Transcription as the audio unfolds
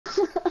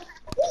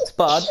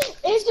Spud.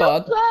 Is your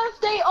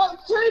birthday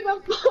October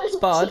 14th?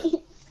 Spud.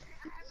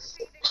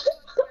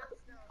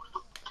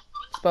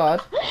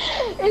 Spud.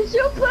 Is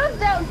your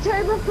birthday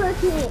October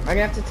 13th? I'm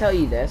gonna have to tell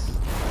you this.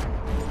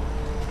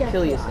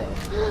 Kill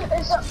yourself.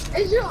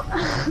 Is your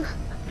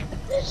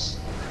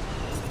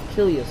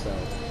Kill yourself.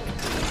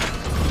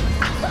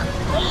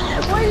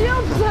 Was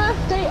your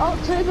birthday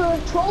October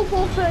 12th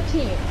or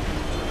 13th?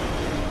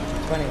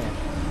 20th.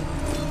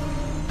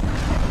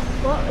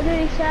 What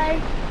did he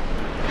say?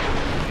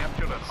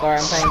 Sorry,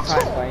 I'm playing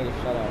Titanfall. I need to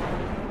shut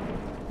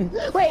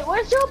up. Wait,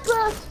 what's your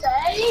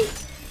birthday?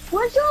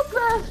 What's your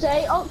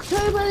birthday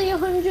October the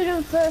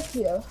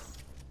 130th?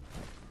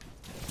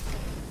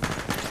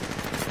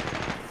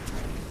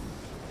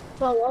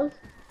 What was?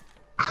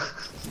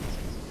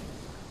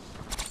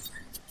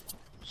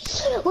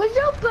 Was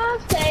your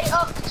birthday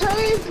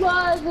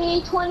October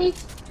the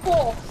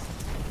 24th?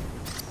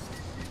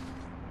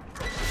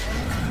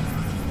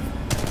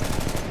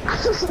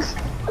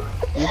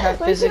 You have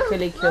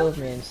physically killed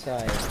me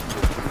inside.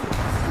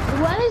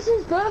 When is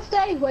his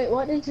birthday? Wait,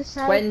 what did you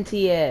say?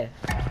 20th.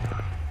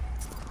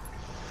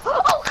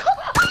 Oh,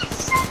 I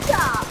said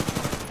that!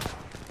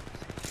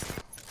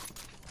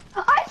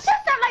 I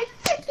said that like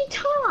 50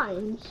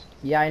 times!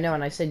 Yeah, I know,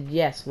 and I said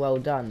yes, well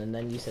done, and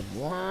then you said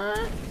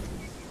what?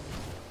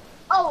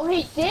 Oh,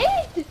 he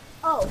did?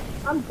 Oh,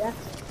 I'm deaf.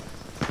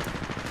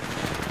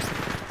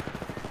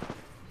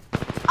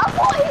 I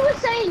thought he was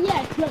saying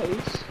yeah,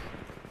 close.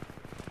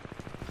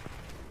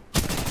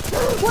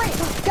 Wait,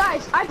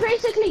 guys, I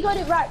basically got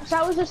it right. So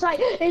I was just like,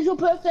 it's your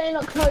birthday in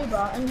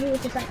October, and he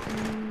was just like,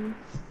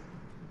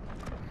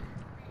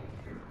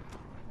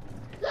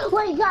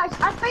 Wait, guys,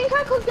 I think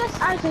I could guess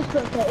Isaac's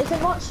birthday. Is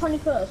it March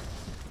 21st?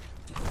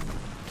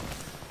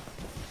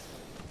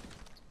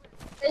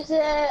 Is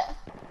it...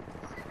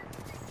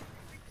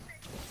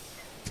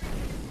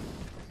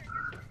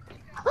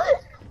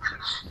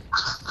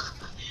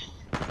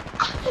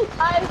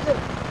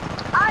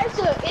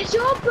 Isaac, is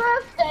your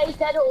birthday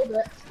dead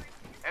orbit?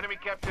 Enemy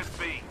captured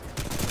B.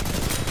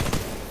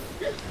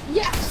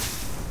 Yes!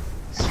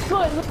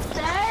 Good,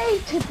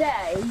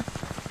 today.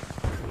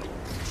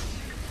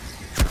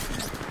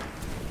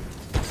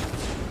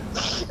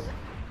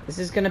 This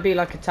is gonna be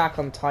like Attack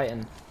on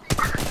Titan.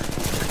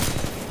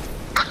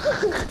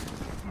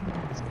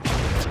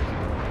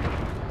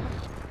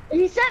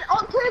 He said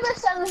October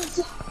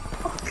 17th.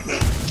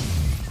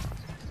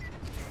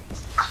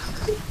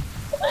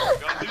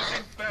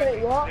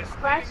 Wait, what?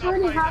 That's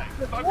really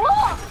happened.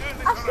 What?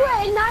 I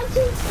swear,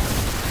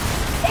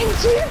 in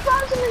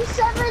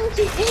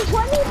 2017, in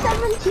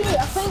 2017,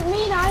 I think me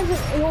and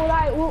Isaac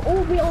will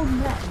all be old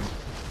men.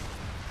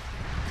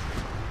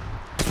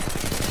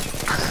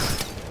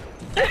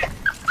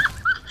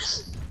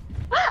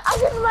 I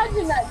can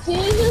imagine that.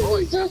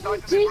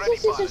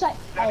 Jesus is just like,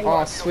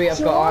 oh sweet, I've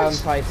got Eye on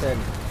Titan.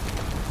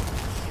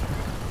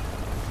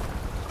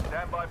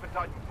 Stand by for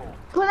Titanfall.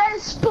 But then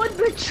Spud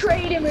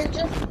betrayed him and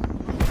just...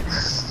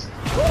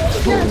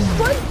 No,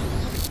 Spud...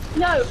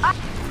 No, I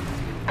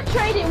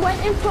betrayed him,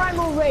 went in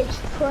primal rage,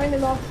 throwing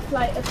him off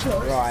like a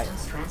cliff. Right.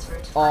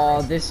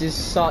 Oh, this is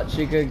such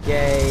a good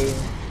game.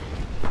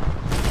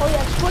 Oh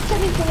yeah, Spud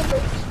said he's gonna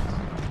break.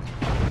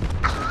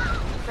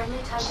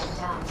 Friendly Titan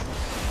down.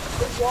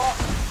 What?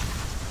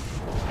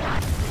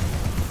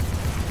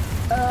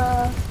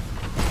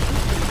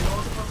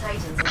 Multiple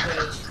Titans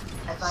engaged.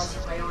 Advise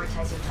you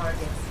prioritize your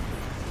targets.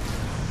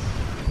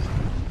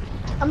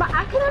 I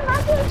can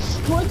imagine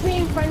Spud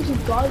being friends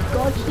with God.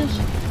 God just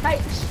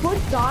like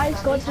Spud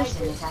dies. God just.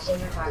 Titan attacking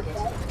your target.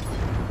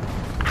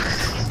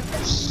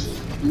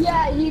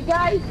 Yeah, you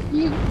guys,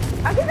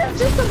 I can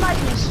just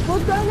imagine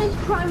Spud going into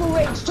primal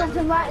rage,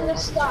 jumping right in the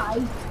sky.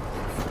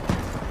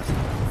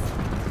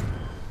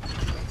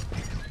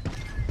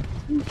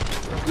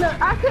 No,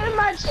 I can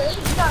imagine.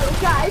 No,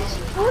 guys,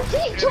 we'll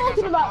keep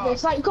talking about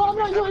this. Like, God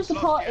joins the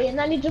party, and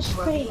then he just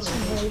faints.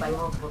 By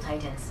multiple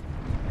Titans.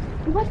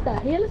 What the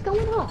hell is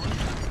going on?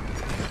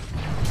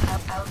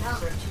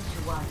 Outnumber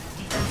 2-1.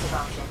 Defensive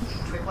option.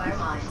 Require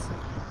mines.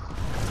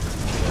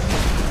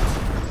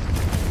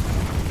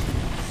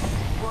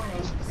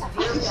 Warning.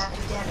 Severe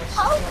reactor damage.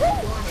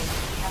 Warning.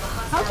 Have a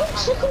How hostile can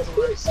chickens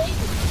Titan be safe?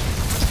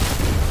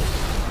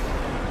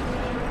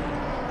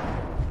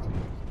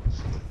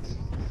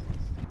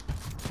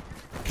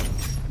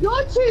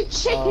 You're too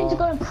chicken to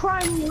go in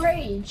prime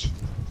rage.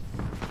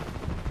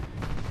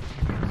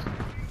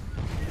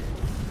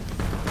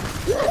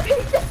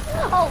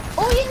 Oh,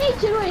 all you need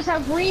to do is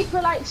have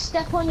Reaper like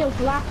step on your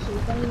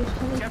glasses and you just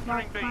turn into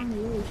prime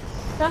rage.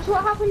 That's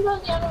what happens on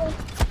the other.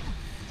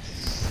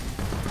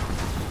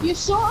 You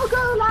sort of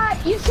go like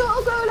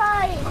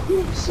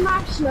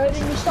smash mode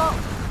and you start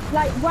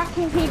like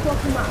whacking people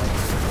off the map.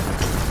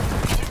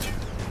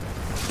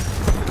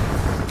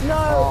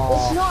 No,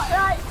 it's not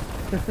like.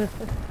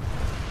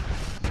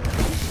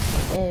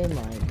 Oh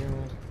my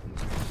god.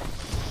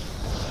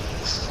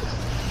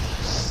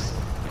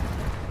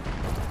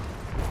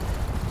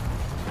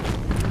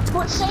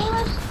 But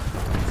Seamus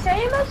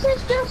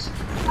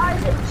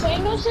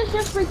is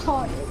just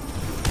retarded.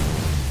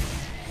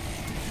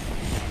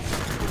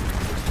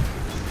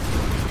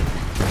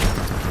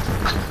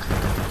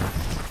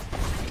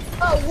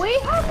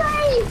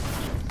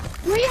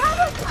 We have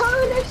a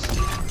Polish.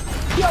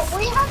 Yo,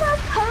 we have a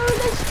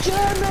Polish,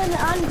 German,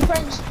 and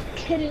French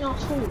kid in our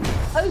school.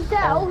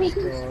 Odell, Oh, he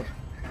can. God.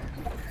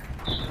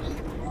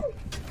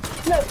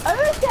 No,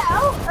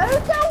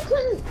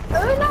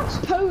 Olaf's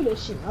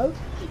Polish, you know.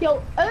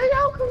 Yo,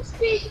 Odell can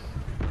speak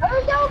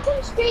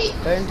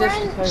Don't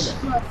French. Polish.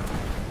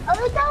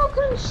 Odell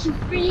can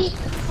speak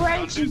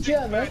French and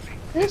German.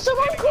 There's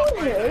someone called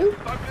who?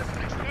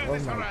 Oh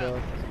my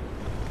God.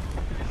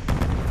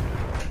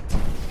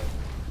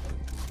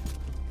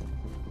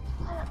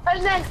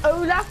 And then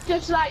Olaf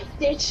just like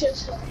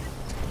ditches him.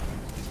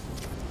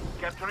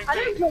 Capturing I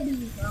don't B.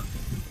 believe that.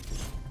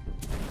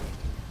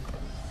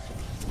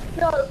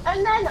 No,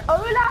 and then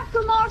Olaf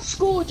from our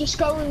school just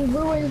go and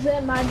ruins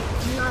their marriage.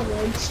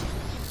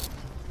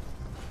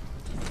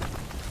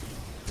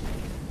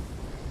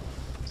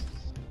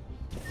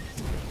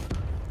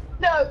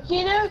 No,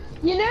 you know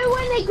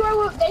when they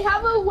grow up, they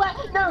have a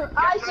no,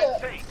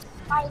 Isaac.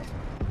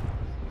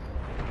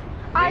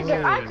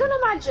 Isaac, I can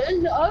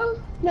imagine.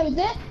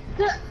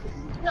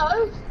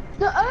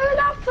 The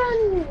Olaf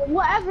and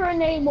whatever her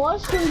name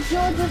was from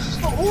Georgia's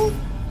school.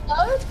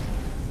 No.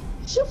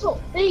 Shuffle.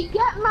 They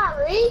get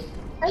married,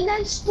 and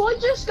then Spud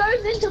just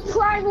goes into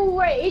primal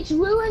rage,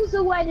 ruins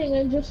the wedding,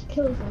 and just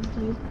kills them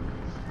too.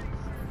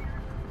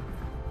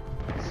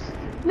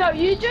 No,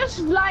 you just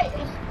like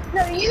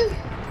you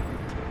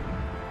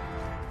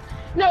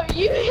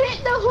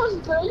hit the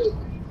husband.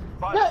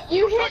 No,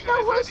 you hit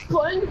the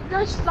husband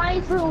just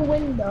flying through a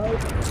window.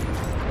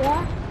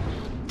 Yeah.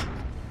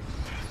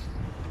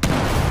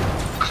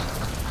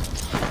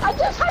 I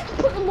just had to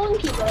put the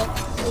monkey there.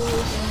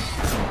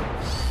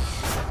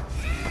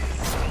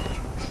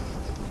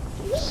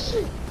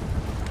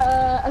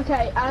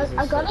 Okay,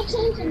 I gotta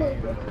change the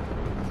movie.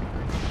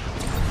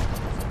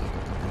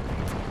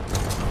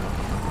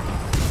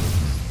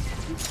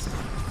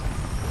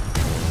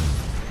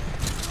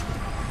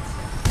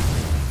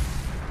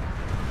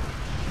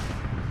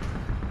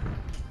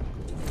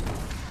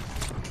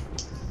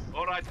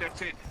 Alright,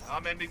 that's it.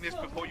 I'm ending this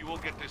before you all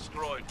get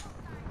destroyed.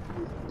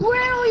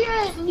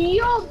 Brilliant!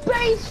 Your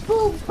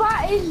baseball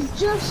bat is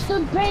just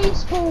a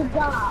baseball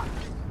bat.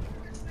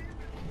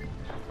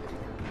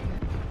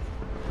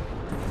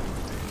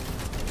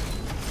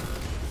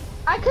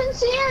 I can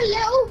see a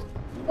little.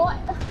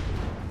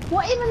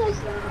 What even is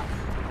that?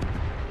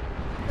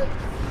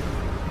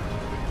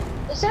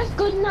 It says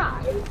good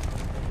night.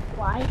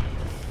 Why?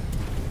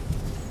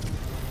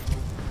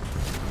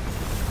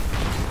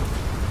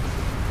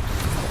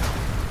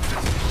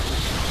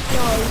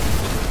 No.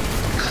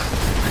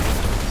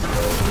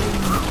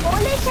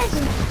 All it says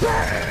is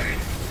burn.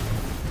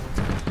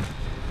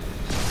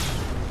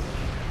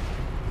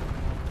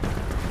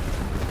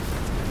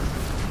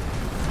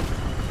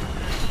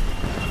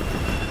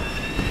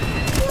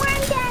 When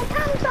there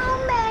comes so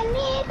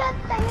many, the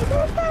things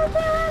that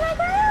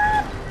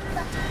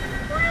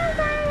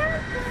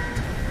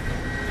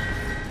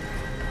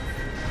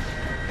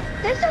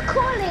there's a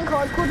calling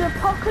card called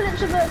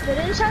Apocalypse of Earth, and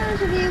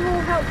inside of you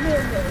will help the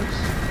others.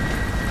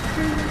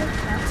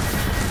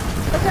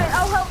 Okay,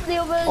 I'll help the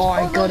others. Oh,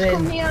 I got in.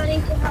 Come here, I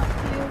need to help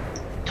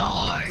you.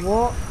 Die.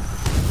 What?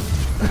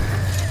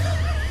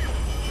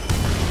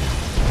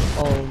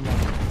 Oh my God.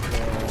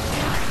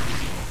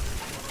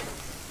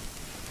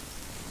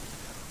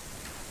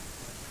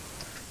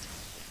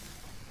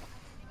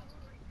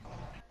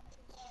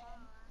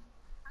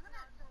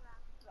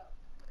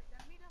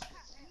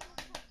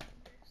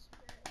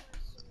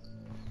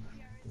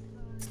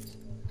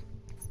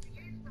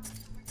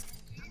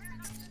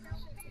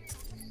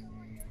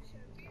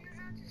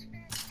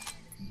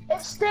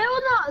 It's still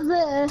not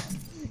there.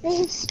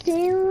 It's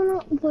still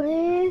not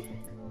there.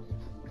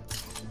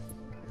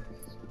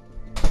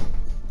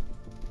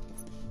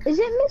 Is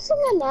it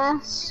missing an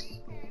S?